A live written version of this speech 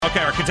Okay,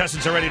 our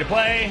contestants are ready to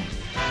play.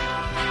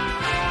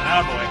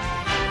 Oh,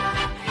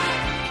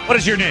 boy. What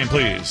is your name,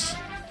 please?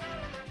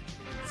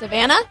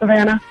 Savannah?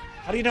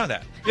 How do you know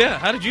that? Yeah,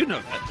 how did you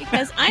know that?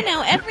 Because I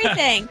know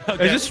everything.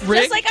 Okay. Is this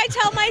rigged? Just like I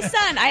tell my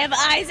son, I have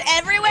eyes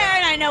everywhere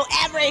and I know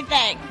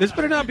everything. This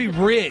better not be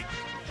rigged.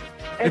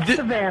 It's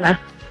Savannah.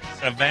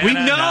 Savannah. We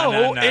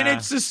know, nah. and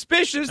it's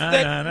suspicious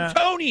that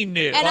Tony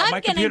knew. And Well, my I'm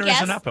going to computer guess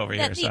isn't up over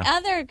that here, the so.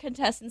 other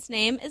contestant's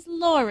name is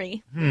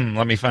Lori.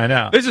 Let me find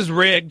out. This is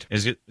rigged.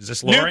 Is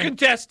this Lori? New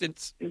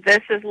contestants. This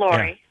is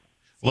Lori.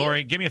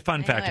 Lori, give me a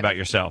fun I fact know about everything.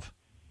 yourself.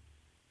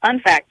 Fun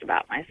fact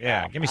about myself.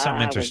 Yeah, give me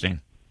something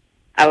interesting.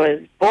 I was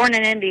born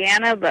in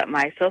Indiana, but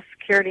my Social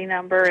Security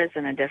number is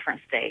in a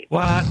different state.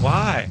 What?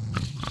 Why?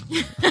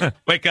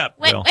 Wake up,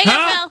 Wait, Will. wake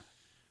up,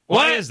 Will.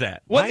 Why is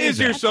that? What Why is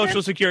your that?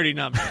 social security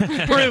number?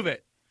 Prove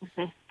it.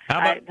 How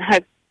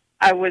about...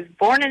 I was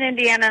born in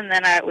Indiana, and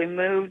then we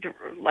moved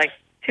like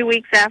 2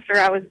 weeks after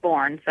I was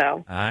born.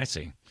 So I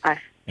see. I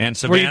And Were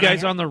Savannah? you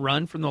guys on the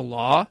run from the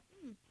law?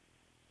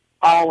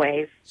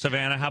 always.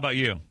 Savannah, how about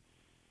you?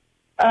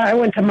 I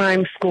went to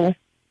mime school.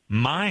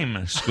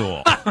 Mime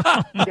school.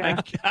 Oh,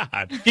 my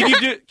God.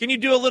 Can you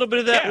do a little bit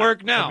of that Yeah.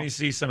 work now? Let me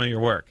see some of your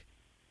work.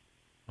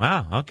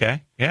 Wow,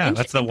 okay. Yeah,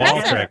 that's the wall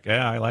Impressive. trick.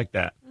 Yeah, I like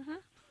that.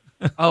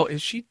 Oh,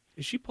 is she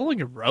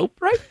pulling a rope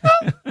right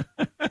now?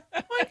 Oh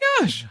my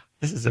gosh.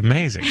 This is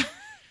amazing.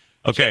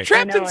 Okay,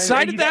 Trapped I know,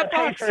 inside you of that don't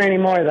pay box. for any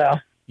more, though.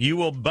 you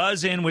will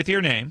buzz in with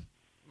your name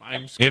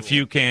Mime school. if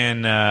you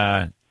can give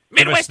us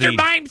Midwestern the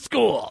Mime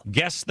School.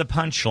 guess the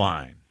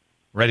punchline.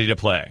 Ready to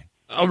play.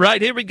 All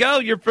right, here we go.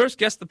 Your first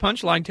Guess the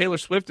Punchline Taylor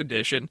Swift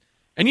edition.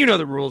 And you know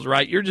the rules,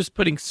 right? You're just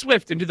putting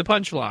Swift into the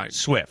punchline.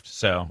 Swift.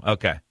 So,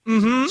 okay.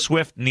 Mm-hmm.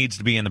 Swift needs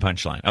to be in the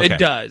punchline. Okay. It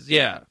does,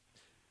 yeah.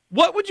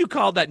 What would you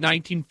call that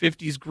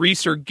 1950s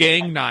greaser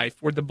gang knife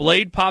where the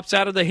blade pops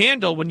out of the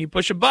handle when you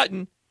push a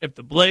button if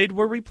the blade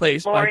were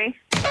replaced Lori,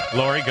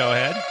 Lori, go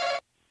ahead.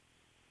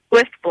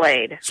 Swift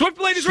Blade. Swift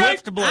blade is right.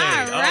 Swift blade.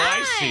 All Oh,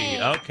 I see.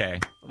 right. Okay.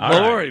 All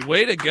right. Lori,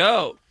 way to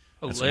go.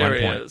 That's 1 point.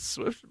 Hilarious.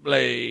 Swift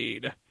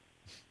blade.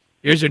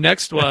 Here's your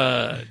next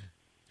one.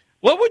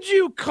 What would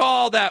you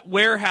call that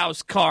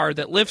warehouse car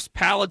that lifts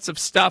pallets of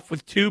stuff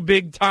with two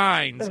big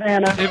tines?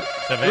 Savannah. Savannah.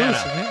 Ooh,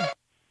 Savannah.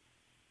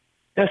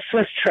 The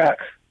Swiss truck.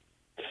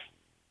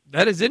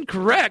 That is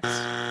incorrect.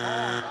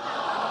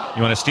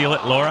 You want to steal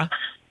it, Laura?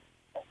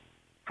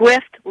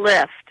 Swift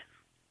Lift.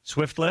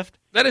 Swift lift?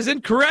 That is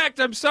incorrect.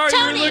 I'm sorry.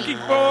 Tony. You were looking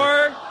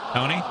for.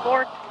 Tony?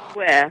 Fork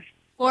Swift.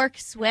 Fork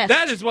Swift.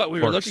 That is what we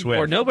were Fork looking Swift.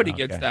 for. Nobody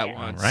Okay. gets that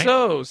one. All right.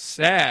 So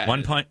sad.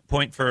 1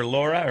 point for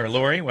Laura or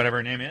Lori, whatever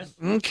her name is.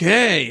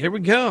 Okay, here we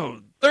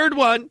go. Third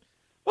one.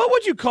 What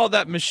would you call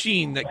that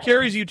machine that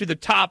carries you to the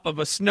top of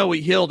a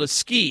snowy hill to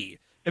ski?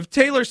 If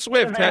Taylor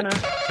Swift Savannah.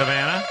 had.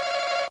 Savannah?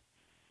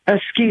 A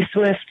ski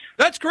Swift.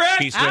 That's correct.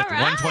 Ski Swift. All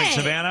 1 point, right.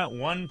 Savannah.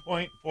 1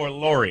 point for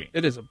Lori.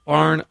 It is a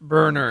barn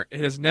burner. It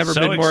has never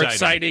So been more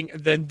exciting.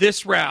 exciting than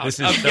this round This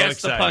is of so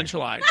Guess the exciting.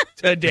 Punchline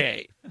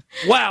today.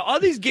 Wow, all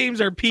these games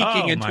are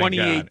peaking in my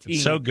 2018. God.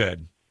 It's so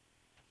good.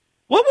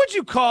 What would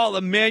you call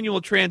a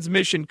manual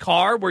transmission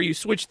car where you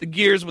switch the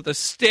gears with a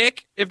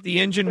stick if the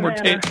engine were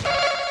Savannah.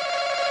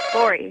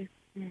 Lori.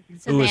 Who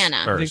is Savannah.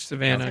 I think first?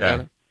 Savannah Okay. got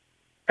it.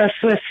 A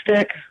Swiss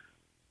stick.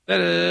 That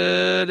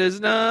is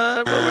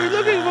not what we're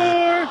looking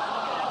for.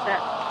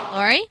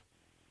 Lori?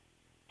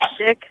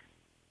 Stick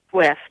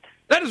Swift.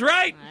 That is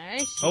right. All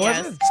right. What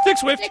was it? Stick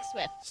Swift. Stick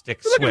Swift.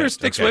 Stick Look at her, Swift.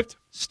 Stick Okay. Swift.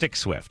 Stick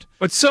Swift.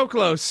 But so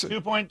close.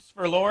 2 points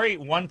for Lori,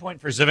 1 point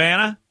for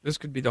Savannah. This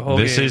could be the whole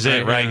This game. is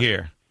it right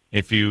here.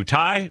 If you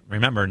tie,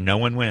 remember, no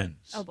one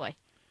wins. Oh, boy.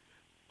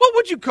 What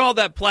would you call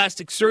that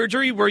plastic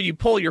surgery where you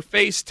pull your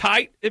face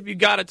tight if you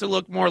got it to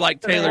look more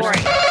like Taylor's? Lori.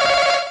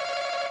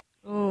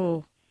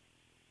 Ooh.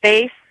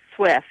 Face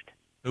Swift.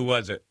 Who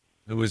was it?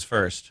 Who was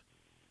first?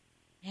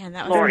 Man,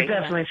 that was Lori. a good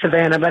one. Definitely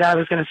Savannah, but I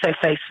was going to say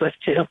face Swift,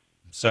 too.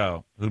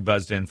 So, who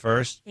buzzed in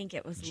first? I think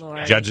it was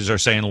Lori. Judges are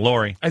saying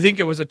Lori. I think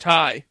it was a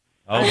tie.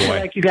 Oh, I feel boy.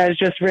 like you guys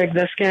just rigged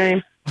this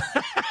game.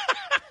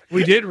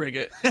 We did rig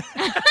it.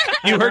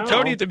 You heard know.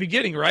 Tony at the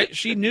beginning, right?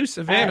 She knew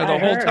Savannah I the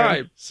whole heard.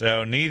 time.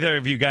 So, neither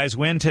of you guys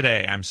win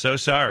today. I'm so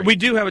sorry. We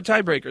do have a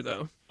tiebreaker,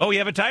 though. Oh, we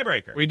have a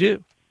tiebreaker. We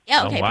do.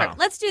 Yeah, Oh, okay, wow. perfect.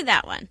 Let's do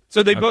that one.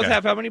 So they both Okay.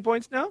 have how many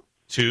points now?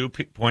 2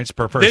 points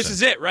per person. This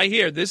is it right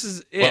here. This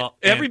is it. Well,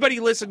 and- Everybody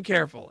listen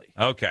carefully.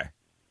 Okay.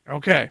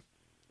 Okay.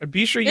 And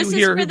be sure you This is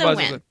hear for who the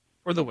buzzes win. it.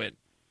 For the win.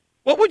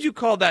 What would you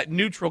call that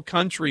neutral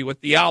country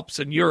with the Alps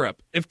in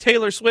Europe if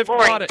Taylor Swift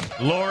Lori. bought it?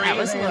 Lori That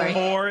was Lori.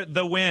 for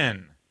the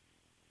win.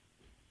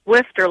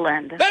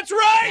 Swifterland. That's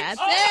right!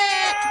 That's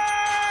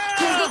it.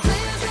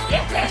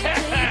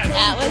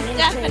 That was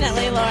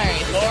definitely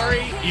Lori.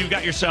 Lori, you've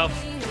got yourself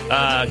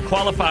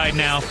qualified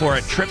now for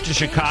a trip to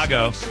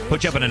Chicago.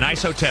 Put you up in a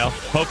nice hotel,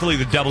 hopefully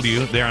the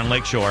W there on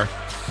Lakeshore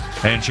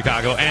in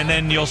Chicago, and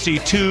then you'll see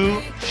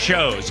 2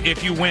 shows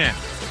if you win.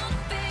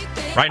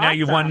 Right now,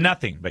 you've won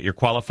nothing, but you're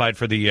qualified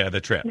for the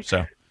trip.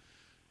 So,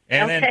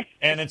 and Okay.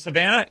 then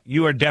Savannah,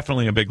 you are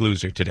definitely a big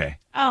loser today.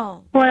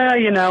 Oh. Well,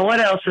 you know, what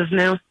else is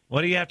new?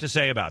 What do you have to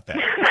say about that?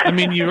 I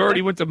mean, you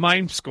already went to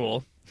mime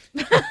school.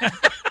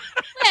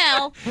 Well,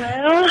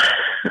 Well,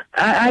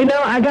 I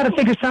know I got to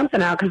figure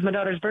something out because my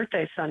daughter's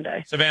birthday's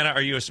Sunday. Savannah,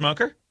 are you a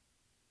smoker?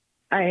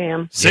 I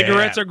am.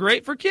 Cigarettes are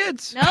great for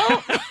kids. No,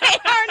 they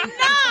are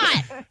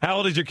not. How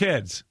old is your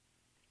kids?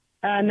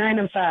 9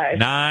 and 5.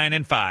 9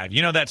 and 5.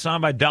 You know that song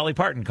by Dolly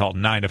Parton called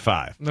 9 to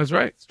 5? That's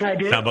right. I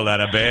do. Tumble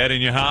out of bed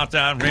in your hot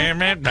time.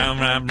 Everybody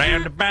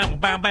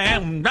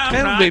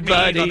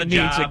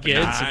needs a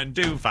kid. 9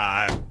 to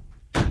 5.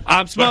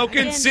 I'm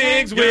smoking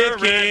cigs with You're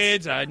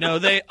kids. I know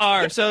they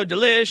are so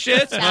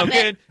delicious. Stop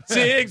Smoking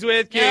cigs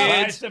with Bye,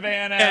 kids.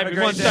 Savannah. Have a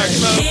Everyone great day.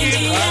 start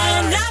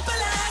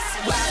smoking.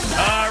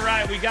 All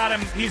right, we got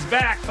him. He's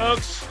back,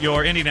 folks.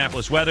 Your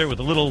Indianapolis weather with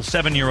a little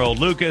 7-year-old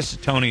Lucas,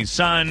 Tony's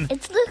son.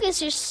 It's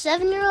Lucas, your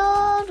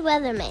 7-year-old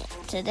weatherman.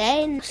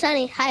 Today,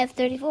 sunny, high of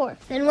 34.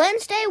 Then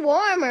Wednesday,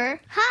 warmer,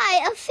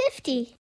 high of 50.